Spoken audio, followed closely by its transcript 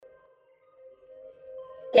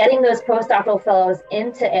getting those postdoctoral fellows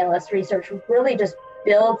into ALS research really just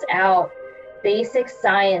builds out basic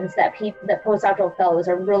science that postdoctoral fellows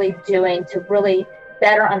are really doing to really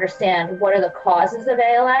better understand what are the causes of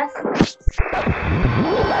ALS.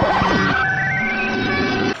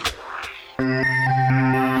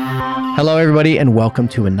 Hello, everybody, and welcome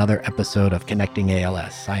to another episode of Connecting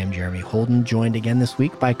ALS. I am Jeremy Holden, joined again this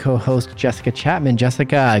week by co-host Jessica Chapman.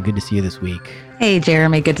 Jessica, good to see you this week. Hey,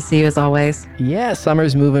 Jeremy. Good to see you as always. Yeah,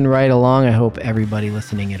 summer's moving right along. I hope everybody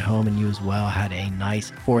listening at home and you as well had a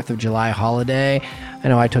nice 4th of July holiday. I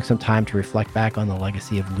know I took some time to reflect back on the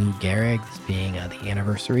legacy of Lou Gehrig, this being the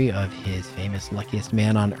anniversary of his famous Luckiest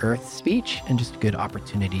Man on Earth speech, and just a good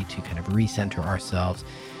opportunity to kind of recenter ourselves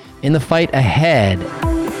in the fight ahead.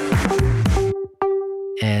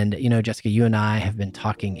 And, Jessica, you and I have been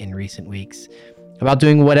talking in recent weeks about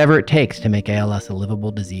doing whatever it takes to make ALS a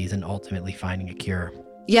livable disease and ultimately finding a cure.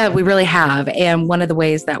 Yeah, we really have. And one of the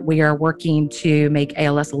ways that we are working to make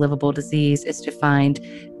ALS a livable disease is to find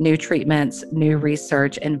new treatments, new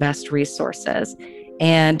research, and best resources.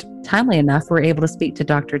 And timely enough, we're able to speak to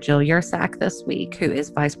Dr. Jill Yursak this week, who is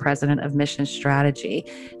Vice President of Mission Strategy,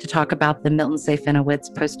 to talk about the Milton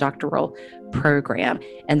Safenowitz postdoctoral program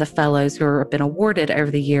and the fellows who have been awarded over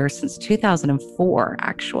the years since 2004,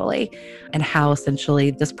 actually, and how essentially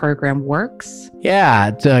this program works. Yeah,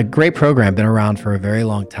 it's a great program, been around for a very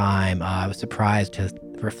long time. I was surprised to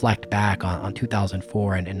reflect back on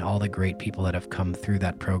 2004 and all the great people that have come through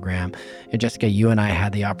that program. And Jessica, you and I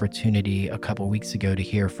had the opportunity a couple of weeks ago to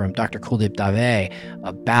hear from Dr. Kuldeep Dave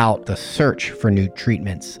about the search for new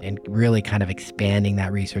treatments and really kind of expanding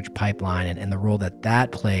that research pipeline and the role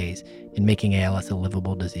that plays in making ALS a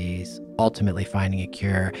livable disease, ultimately finding a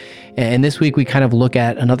cure. And this week, we kind of look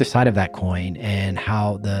at another side of that coin and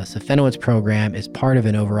how the Safenowitz program is part of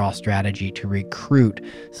an overall strategy to recruit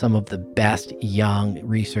some of the best young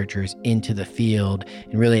researchers into the field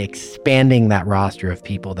and really expanding that roster of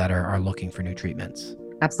people that are looking for new treatments.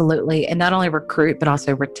 Absolutely. And not only recruit, but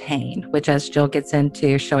also retain, which as Jill gets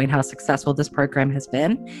into showing how successful this program has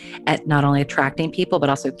been at not only attracting people, but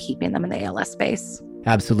also keeping them in the ALS space.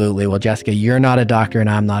 Absolutely. Well, Jessica, you're not a doctor and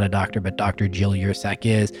I'm not a doctor, but Dr. Jill Yursak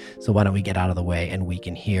is. So why don't we get out of the way and we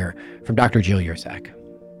can hear from Dr. Jill Yursak.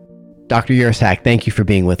 Dr. Yursak, thank you for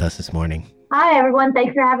being with us this morning. Hi, everyone.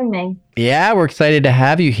 Thanks for having me. Yeah, we're excited to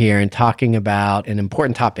have you here and talking about an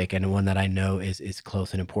important topic and one that I know is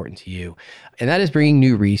close and important to you. And that is bringing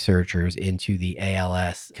new researchers into the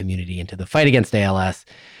ALS community, into the fight against ALS.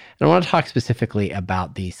 And I want to talk specifically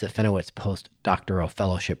about the Safenowitz Postdoctoral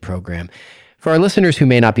Fellowship Program. For our listeners who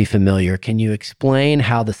may not be familiar, can you explain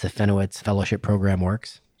how the Safenowitz Fellowship Program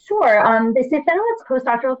works? Sure. The Safenowitz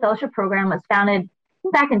Postdoctoral Fellowship Program was founded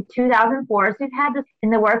back in 2004. So we've had this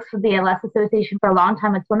in the works with the ALS Association for a long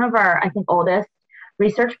time. It's one of our, oldest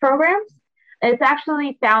research programs. It's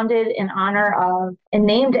actually founded in honor of and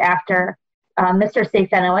named after Mr.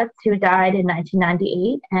 Safenowitz, who died in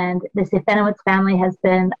 1998. And the Safenowitz family has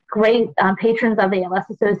been great patrons of the ALS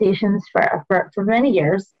associations for many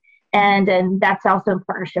years. And that's also in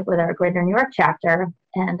partnership with our Greater New York chapter.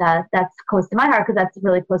 And that's close to my heart because that's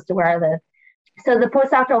really close to where I live. So the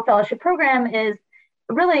postdoctoral fellowship program is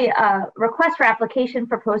really a request for application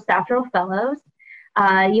for postdoctoral fellows.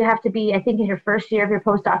 You have to be, in your first year of your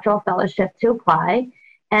postdoctoral fellowship to apply.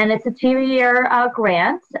 And it's a 2-year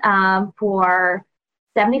grant for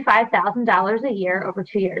 $75,000 a year over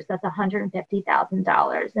 2 years. That's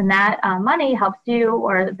 $150,000. And that money helps you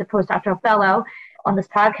or the postdoctoral fellow on this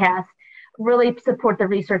podcast really support the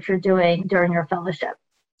research you're doing during your fellowship.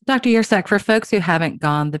 Dr. Yursak, for folks who haven't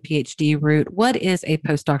gone the PhD route, what is a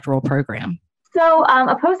postdoctoral program? So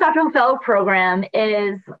a postdoctoral fellow program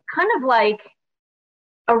is kind of like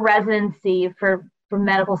a residency for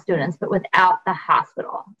medical students, but without the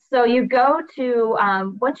hospital. So you go to,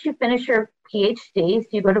 once you finish your PhD, so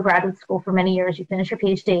you go to graduate school for many years, you finish your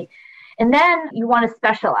PhD, and then you want to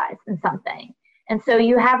specialize in something. And so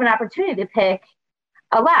you have an opportunity to pick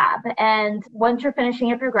a lab. And once you're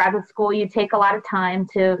finishing up your graduate school, you take a lot of time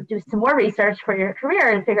to do some more research for your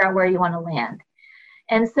career and figure out where you want to land.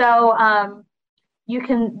 And so you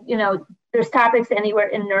can, there's topics anywhere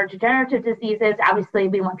in neurodegenerative diseases. Obviously,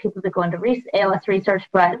 we want people to go into ALS research,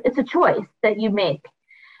 but it's a choice that you make.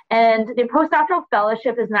 And the postdoctoral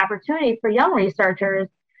fellowship is an opportunity for young researchers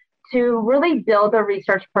to really build a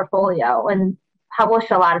research portfolio and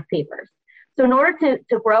publish a lot of papers. So in order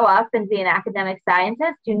to grow up and be an academic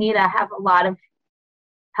scientist, you need to have a lot of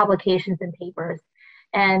publications and papers.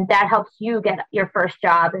 And that helps you get your first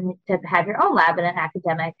job and to have your own lab in an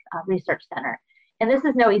academic research center. And this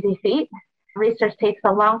is no easy feat. Research takes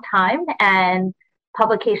a long time, and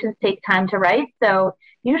publications take time to write. So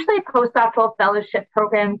usually a postdoctoral fellowship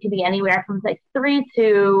program can be anywhere from like 3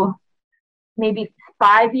 to maybe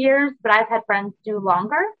 5 years, but I've had friends do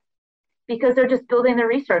longer because they're just building their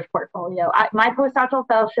research portfolio. My postdoctoral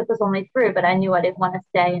fellowship was only 3, but I knew I didn't want to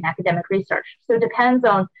stay in academic research. So it depends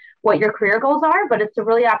on what your career goals are, but it's a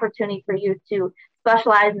really opportunity for you to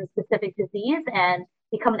specialize in a specific disease and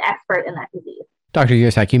become an expert in that disease. Dr.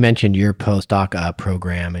 Yersak, you mentioned your postdoc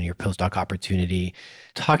program and your postdoc opportunity.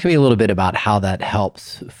 Talk to me a little bit about how that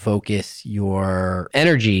helps focus your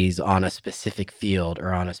energies on a specific field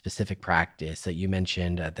or on a specific practice. That you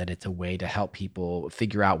mentioned that it's a way to help people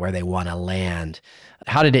figure out where they want to land.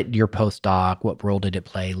 How did your postdoc, what role did it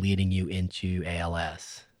play leading you into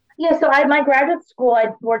ALS? Yeah, so my graduate school, I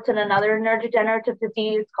worked in another neurodegenerative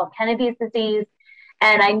disease called Kennedy's disease.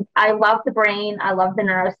 And I love the brain. I love the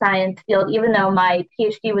neuroscience field, even though my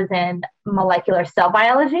PhD was in molecular cell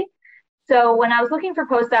biology. So when I was looking for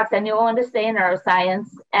postdocs, I knew I wanted to stay in neuroscience.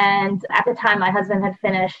 And at the time, my husband had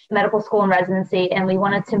finished medical school and residency, and we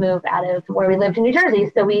wanted to move out of where we lived in New Jersey.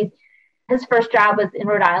 So his first job was in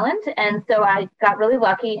Rhode Island. And so I got really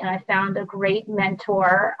lucky, and I found a great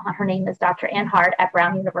mentor. Her name is Dr. Ann Hart at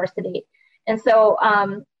Brown University. And so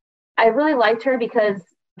I really liked her because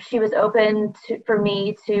she was open for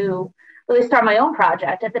me to really start my own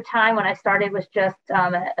project. At the time when I started was just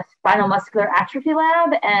a spinal muscular atrophy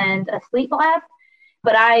lab and a sleep lab.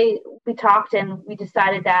 But we talked and we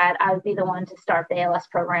decided that I would be the one to start the ALS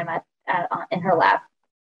program in her lab.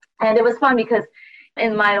 And it was fun because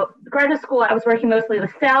in my graduate school, I was working mostly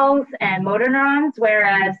with cells and motor neurons,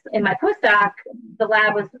 whereas in my postdoc, the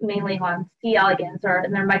lab was mainly on C. elegans, or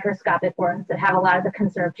in their microscopic forms that have a lot of the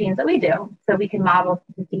conserved genes that we do. So we can model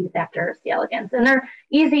disease after C. elegans. And they're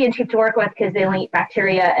easy and cheap to work with because they only eat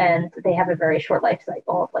bacteria and they have a very short life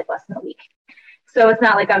cycle of like less than a week. So it's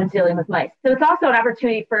not like I'm dealing with mice. So it's also an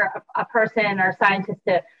opportunity for a person or a scientist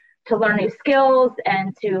to learn new skills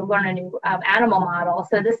and to learn a new animal model.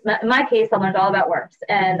 So in my case, I learned all about worms,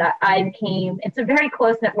 and it's a very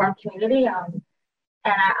close-knit worm community, and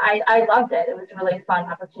I loved it. It was a really fun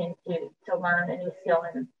opportunity to learn a new skill,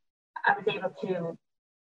 and I was able to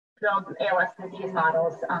build ALS disease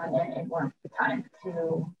models in worms at the time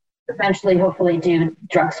to eventually, hopefully, do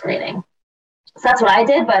drug screening. So that's what I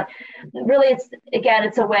did, but really,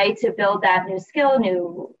 it's a way to build that new skill,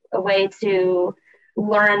 a way to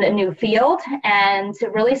learn a new field and to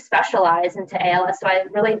really specialize into ALS. So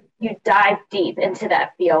you dive deep into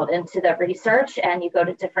that field, into the research, and you go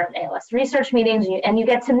to different ALS research meetings and you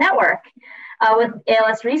get to network with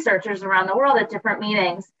ALS researchers around the world at different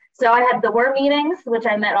meetings. So I had the worm meetings, which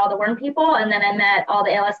I met all the worm people, and then I met all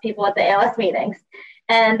the ALS people at the ALS meetings.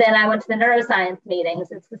 And then I went to the neuroscience meetings,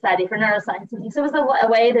 the Society for Neuroscience meetings. So it was a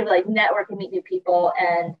way to like network and meet new people,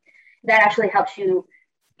 and that actually helps you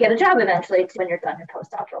get a job eventually when you're done your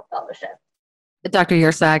postdoctoral fellowship. Dr.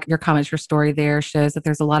 Yersak, your comments, your story there shows that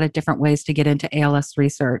there's a lot of different ways to get into ALS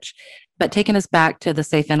research. But taking us back to the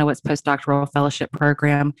Safe Inowitz postdoctoral fellowship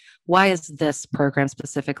program, why is this program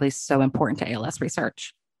specifically so important to ALS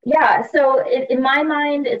research? Yeah, so in my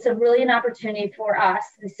mind, it's really an opportunity for us,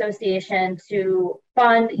 the association, to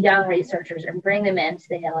fund young researchers and bring them into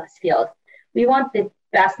the ALS field. We want the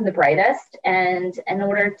best and the brightest, and in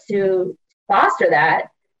order to foster that,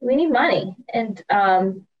 we need money, and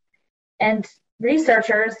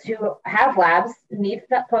researchers who have labs need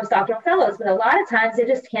postdoctoral fellows, but a lot of times they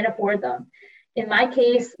just can't afford them. In my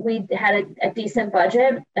case, we had a decent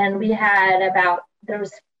budget, and we had there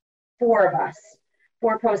was 4 of us,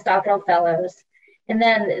 4 postdoctoral fellows. And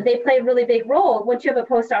then they play a really big role. Once you have a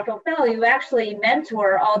postdoctoral fellow, you actually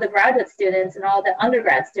mentor all the graduate students and all the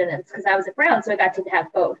undergrad students, because I was at Brown, so I got to have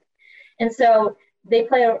both. And so they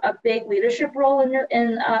play a big leadership role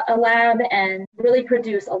in a lab and really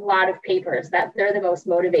produce a lot of papers that they're the most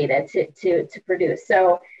motivated to produce.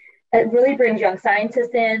 So it really brings young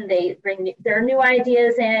scientists in, they bring their new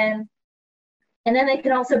ideas in, and then they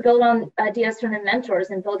can also build on ideas from the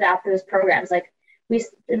mentors and build out those programs. Like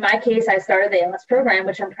in my case, I started the ALS program,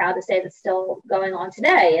 which I'm proud to say that's still going on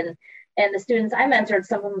today. And the students I mentored,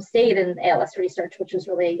 some of them stayed in ALS research, which was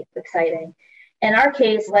really exciting. In our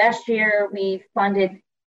case, last year, we funded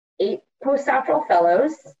 8 postdoctoral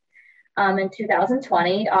fellows in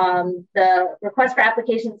 2020. The request for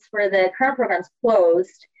applications for the current programs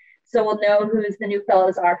closed, so we'll know who the new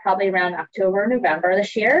fellows are probably around October, November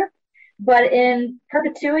this year. But in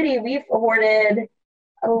perpetuity, we've awarded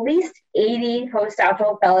at least 80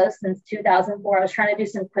 postdoctoral fellows since 2004. I was trying to do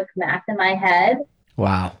some quick math in my head.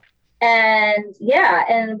 Wow. And yeah,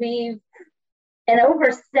 and we've And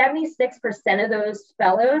over 76% of those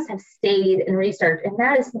fellows have stayed in research, and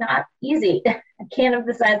that is not easy. I can't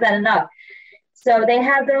emphasize that enough. So they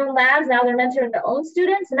have their own labs. Now they're mentoring their own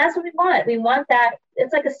students, and that's what we want. We want that.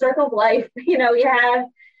 It's like a circle of life. You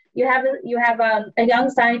have a young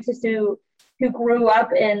scientist who grew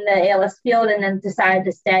up in the ALS field and then decided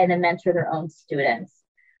to stay and then mentor their own students.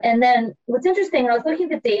 And then what's interesting, I was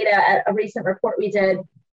looking at the data at a recent report we did.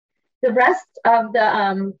 The rest of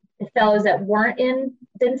the fellows that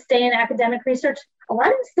didn't stay in academic research, a lot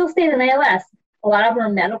of them still stayed in ALS. A lot of them are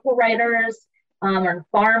medical writers, are in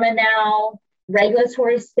pharma now,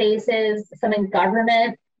 regulatory spaces, some in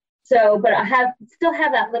government. So, but still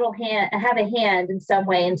have that little hand, I have a hand in some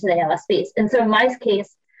way into the ALS space. And so in my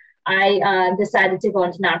case, I decided to go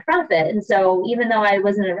into nonprofit. And so even though I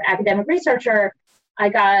wasn't an academic researcher, I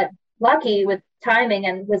got lucky with timing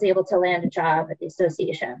and was able to land a job at the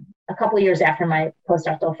association a couple of years after my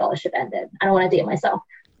postdoctoral fellowship ended. I don't want to date myself.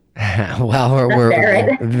 Well, we're fair,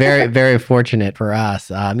 right? very, very fortunate for us.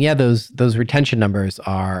 Those retention numbers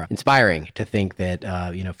are inspiring to think that,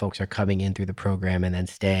 folks are coming in through the program and then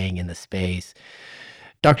staying in the space.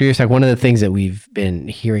 Dr. Yursak, one of the things that we've been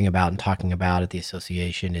hearing about and talking about at the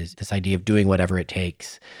association is this idea of doing whatever it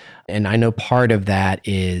takes. And I know part of that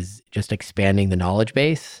is just expanding the knowledge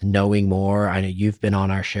base, knowing more. I know you've been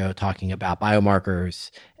on our show talking about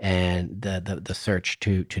biomarkers and the search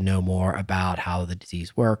to know more about how the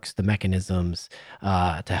disease works, the mechanisms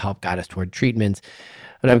to help guide us toward treatments.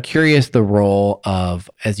 But I'm curious the role of,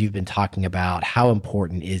 as you've been talking about, how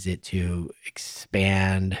important is it to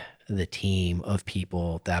expand the team of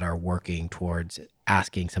people that are working towards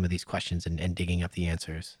asking some of these questions and digging up the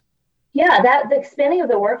answers? Yeah, the expanding of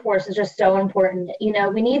the workforce is just so important.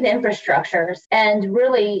 We need the infrastructures. And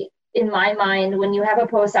really, in my mind, when you have a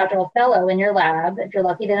postdoctoral fellow in your lab, if you're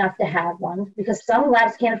lucky enough to have one, because some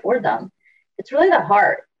labs can't afford them, it's really the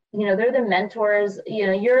heart. They're the mentors.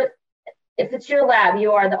 If it's your lab,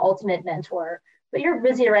 you are the ultimate mentor, but you're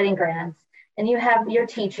busy writing grants and you're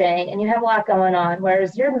teaching and you have a lot going on.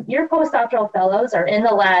 Whereas your postdoctoral fellows are in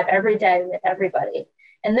the lab every day with everybody,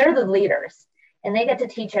 and they're the leaders. And they get to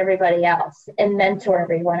teach everybody else and mentor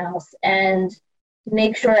everyone else and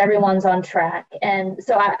make sure everyone's on track. And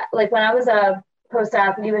so when I was a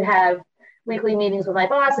postdoc, we would have weekly meetings with my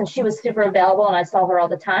boss, and she was super available and I saw her all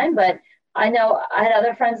the time. But I know I had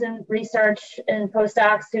other friends in research and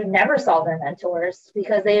postdocs who never saw their mentors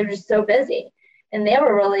because they were just so busy. And they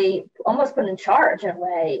were really almost put in charge in a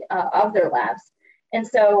way of their labs. And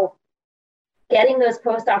so getting those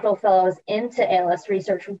postdoctoral fellows into ALS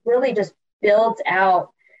research really just builds out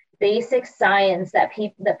basic science that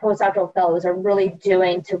postdoctoral fellows are really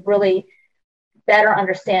doing to really better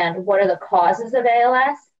understand what are the causes of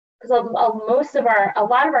ALS. Because a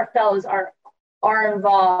lot of our fellows are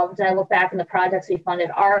involved, and I look back in the projects we funded,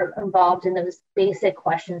 are involved in those basic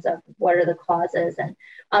questions of what are the causes and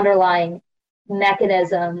underlying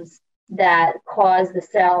mechanisms that cause the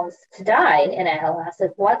cells to die in ALS.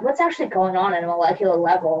 Like what's actually going on at a molecular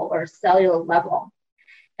level or cellular level.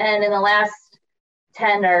 And in the last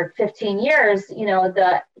 10 or 15 years,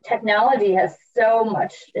 the technology has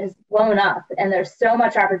blown up, and there's so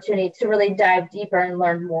much opportunity to really dive deeper and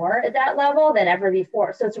learn more at that level than ever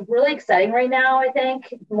before. So it's really exciting right now, I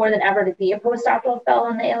think, more than ever, to be a postdoctoral fellow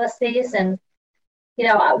in the ALS space. And,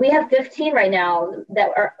 we have 15 right now that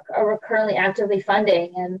are currently actively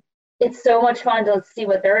funding, and it's so much fun to see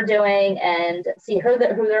what they're doing and see who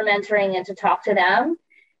they're mentoring and to talk to them.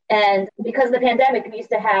 And because of the pandemic, we used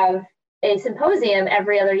to have a symposium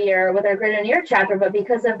every other year with our Greater New York chapter, but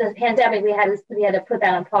because of the pandemic, we had to put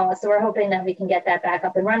that on pause. So we're hoping that we can get that back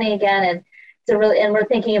up and running again. And we're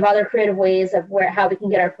thinking of other creative ways of how we can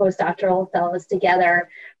get our postdoctoral fellows together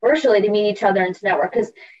virtually to meet each other and to network,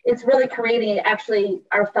 because it's really creating actually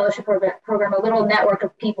our fellowship program a little network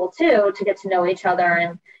of people too, to get to know each other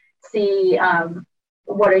and see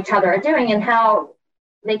what each other are doing and how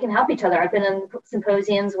they can help each other. I've been in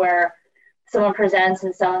symposiums where someone presents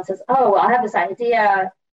and someone says, oh, well, I have this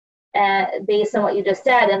idea based on what you just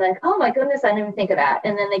said. And like, oh my goodness, I didn't even think of that.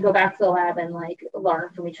 And then they go back to the lab and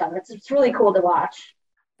learn from each other. It's really cool to watch.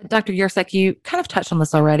 Dr. Yursak, you kind of touched on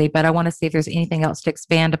this already, but I want to see if there's anything else to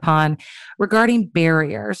expand upon regarding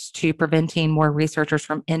barriers to preventing more researchers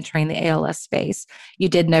from entering the ALS space. You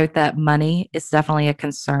did note that money is definitely a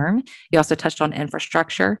concern. You also touched on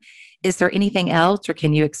infrastructure. Is there anything else, or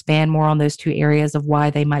can you expand more on those two areas of why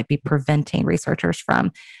they might be preventing researchers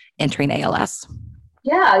from entering ALS?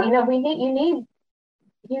 Yeah, you need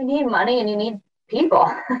money and you need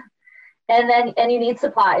people, and you need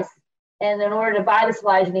supplies. And in order to buy the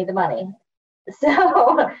supplies, you need the money.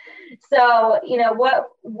 So So, what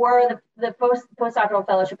were the postdoctoral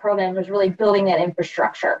fellowship program was really building that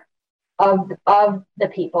infrastructure of the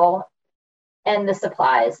people and the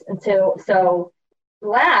supplies. And so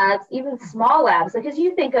labs, even small labs, because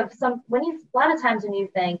you think of a lot of times when you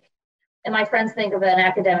think, and my friends think of an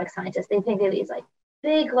academic scientist, they think of these like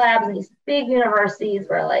big labs and these big universities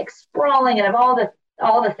where like sprawling and have all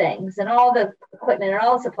the things and all the equipment and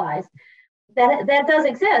all the supplies. That does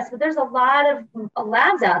exist, but there's a lot of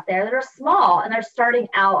labs out there that are small and they're starting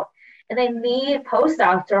out, and they need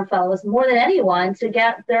postdoctoral fellows more than anyone to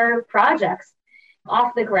get their projects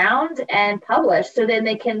off the ground and published, so then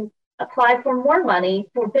they can apply for more money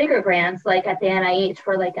for bigger grants, like at the NIH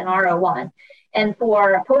for like an R01. And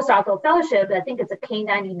for a postdoctoral fellowship, I think it's a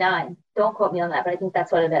K99. Don't quote me on that, but I think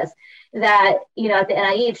that's what it is. That, at the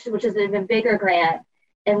NIH, which is an even bigger grant,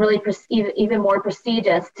 and really even more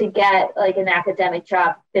prestigious to get like an academic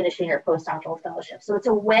job finishing your postdoctoral fellowship. So it's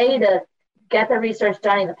a way to get the research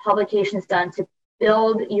done and the publications done to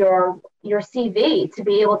build your CV to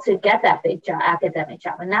be able to get that big job, academic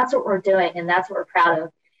job. And that's what we're doing, and that's what we're proud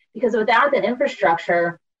of. Because without that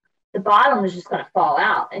infrastructure, the bottom is just going to fall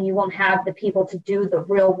out, and you won't have the people to do the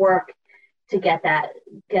real work to get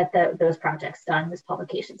those projects done, those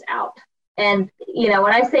publications out. And,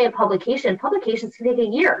 when I say publications can take a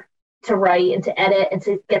year to write and to edit and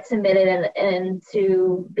to get submitted and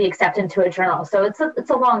to be accepted into a journal. So it's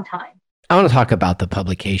a long time. I want to talk about the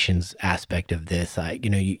publications aspect of this.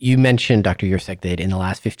 You mentioned, Dr. Yursek, that in the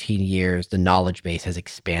last 15 years, the knowledge base has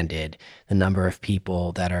expanded. The number of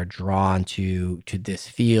people that are drawn to this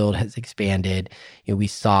field has expanded. We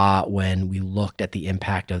saw when we looked at the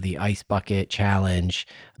impact of the Ice Bucket Challenge,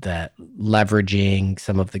 that leveraging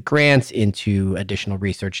some of the grants into additional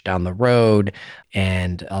research down the road,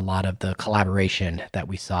 and a lot of the collaboration that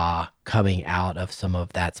we saw coming out of some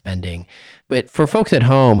of that spending. But for folks at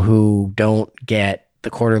home who don't get the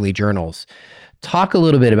quarterly journals, talk a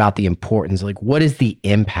little bit about the importance, like what is the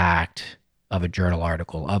impact of a journal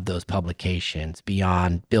article, of those publications,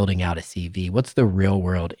 beyond building out a CV? What's the real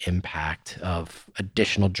world impact of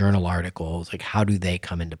additional journal articles? Like, how do they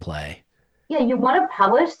come into play? Yeah, you want to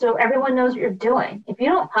publish so everyone knows what you're doing. If you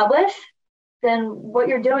don't publish, then what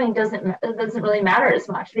you're doing doesn't really matter as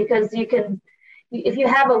much, because if you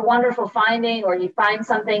have a wonderful finding or you find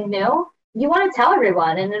something new, you want to tell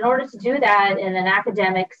everyone. And in order to do that in an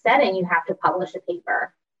academic setting, you have to publish a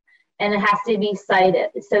paper, and it has to be cited.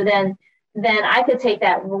 So then I could take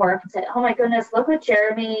that work and say, oh my goodness, look what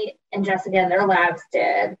Jeremy and Jessica and their labs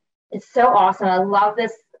did. It's so awesome. I love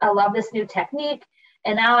this new technique.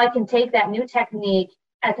 And now I can take that new technique,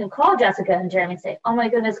 I can call Jessica and Jeremy and say, oh my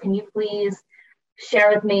goodness, can you please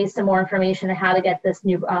share with me some more information on how to get this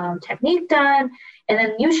new technique done? And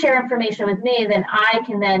then you share information with me, then I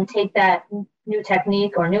can then take that new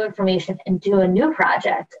technique or new information and do a new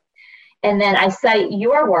project. And then I cite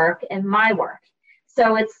your work and my work.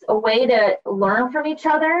 So it's a way to learn from each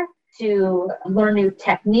other, to learn new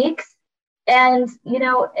techniques. And,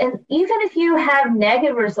 and even if you have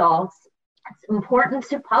negative results, it's important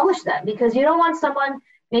to publish them, because you don't want someone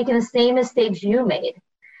making the same mistakes you made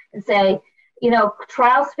and say,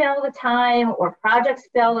 trials fail all the time or projects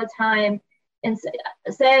fail all the time. And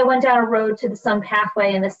say I went down a road to some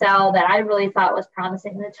pathway in the cell that I really thought was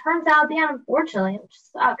promising. And it turns out, unfortunately, which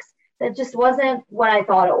sucks, that just wasn't what I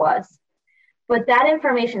thought it was. But that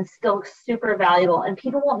information is still super valuable, and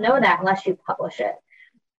people won't know that unless you publish it.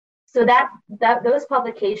 So that those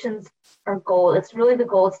publications are gold. It's really the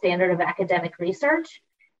gold standard of academic research.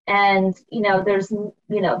 And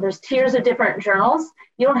there's tiers of different journals.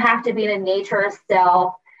 You don't have to be in a Nature, or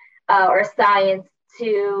Cell, or Science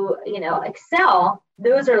to excel.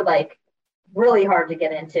 Those are like really hard to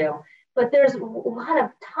get into. But there's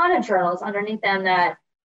a ton of journals underneath them that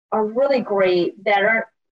are really great, that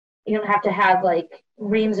you don't have to have like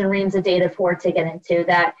reams and reams of data for to get into,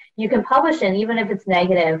 that you can publish in, even if it's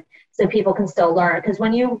negative, so people can still learn. Because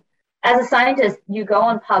when you, as a scientist, you go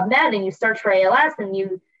on PubMed and you search for ALS, and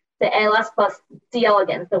the ALS plus C.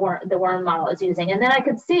 elegans, the worm model is using. And then I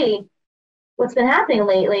could see what's been happening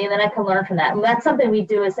lately, and then I can learn from that. And that's something we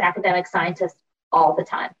do as academic scientists all the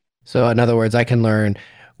time. So in other words, I can learn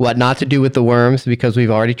what not to do with the worms because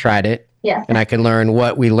we've already tried it. Yeah. And I can learn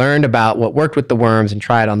what we learned about what worked with the worms and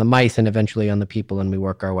try it on the mice and eventually on the people, and we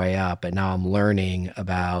work our way up. But now I'm learning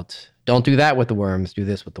about, don't do that with the worms, do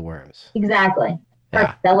this with the worms. Exactly.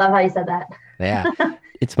 Yeah. I love how you said that. Yeah.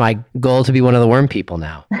 It's my goal to be one of the worm people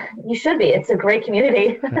now. You should be. It's a great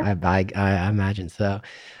community. I imagine so.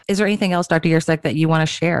 Is there anything else, Dr. Yursek, that you want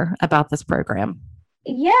to share about this program?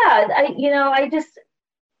 Yeah, I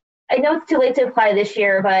know it's too late to apply this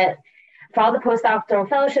year, but For all the postdoctoral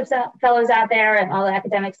fellows out there and all the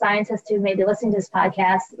academic scientists who may be listening to this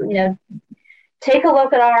podcast, take a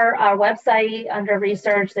look at our website under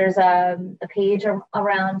research. There's a page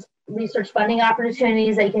around research funding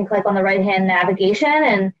opportunities that you can click on the right-hand navigation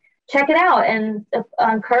and check it out, and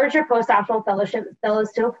encourage your postdoctoral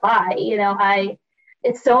fellows to apply.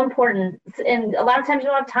 It's so important. And a lot of times you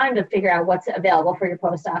don't have time to figure out what's available for your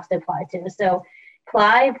postdocs to apply to. So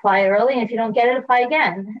apply early. And if you don't get it, apply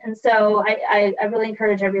again. And so I really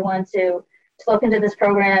encourage everyone to look into this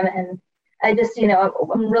program. And I just,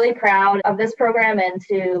 I'm really proud of this program and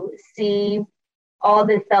to see all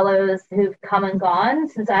the fellows who've come and gone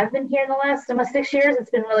since I've been here in the last almost 6 years.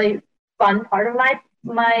 It's been really fun part of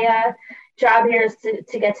my job here is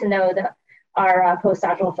to get to know our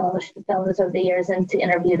postdoctoral fellows over the years and to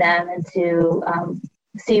interview them and to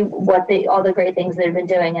see all the great things they've been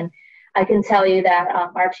doing. And I can tell you that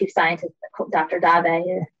our chief scientist, Dr.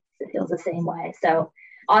 Dave, feels the same way. So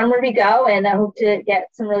onward we go, and I hope to get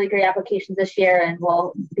some really great applications this year, and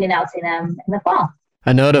we'll be announcing them in the fall.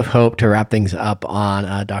 A note of hope to wrap things up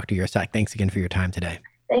on Dr. Yursak. Thanks again for your time today.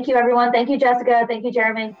 Thank you, everyone. Thank you, Jessica. Thank you,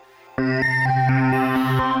 Jeremy.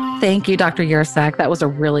 Thank you, Dr. Yursak. That was a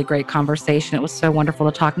really great conversation. It was so wonderful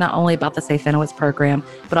to talk not only about the Safe Fenowitz program,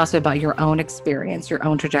 but also about your own experience, your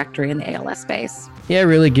own trajectory in the ALS space. Yeah,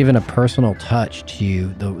 really giving a personal touch to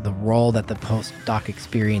the role that the postdoc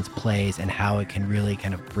experience plays and how it can really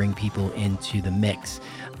kind of bring people into the mix.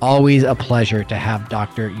 Always a pleasure to have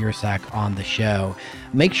Dr. Yursak on the show.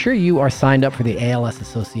 Make sure you are signed up for the ALS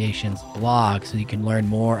Association's blog so you can learn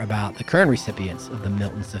more about the current recipients of the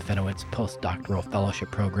Milton Safenowitz Postdoctoral Fellowship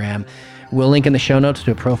Program. We'll link in the show notes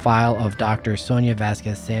to a profile of Dr. Sonia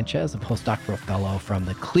Vasquez Sanchez, a postdoctoral fellow from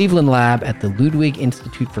the Cleveland Lab at the Ludwig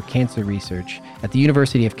Institute for Cancer Research at the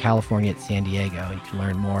University of California at San Diego. You can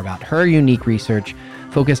learn more about her unique research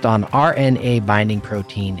focused on RNA binding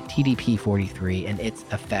protein TDP43 and its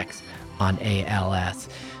effects on ALS.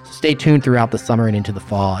 So stay tuned throughout the summer and into the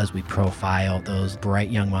fall as we profile those bright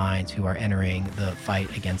young minds who are entering the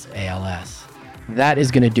fight against ALS. That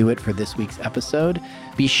is going to do it for this week's episode.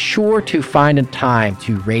 Be sure to find a time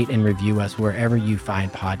to rate and review us wherever you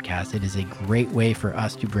find podcasts. It is a great way for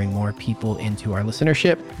us to bring more people into our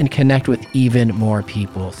listenership and connect with even more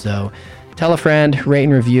people. So tell a friend, rate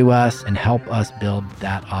and review us, and help us build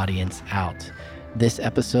that audience out. This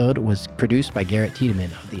episode was produced by Garrett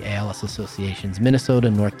Tiedemann of the ALS Association's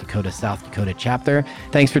Minnesota, North Dakota, South Dakota chapter.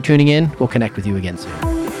 Thanks for tuning in. We'll connect with you again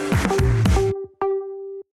soon.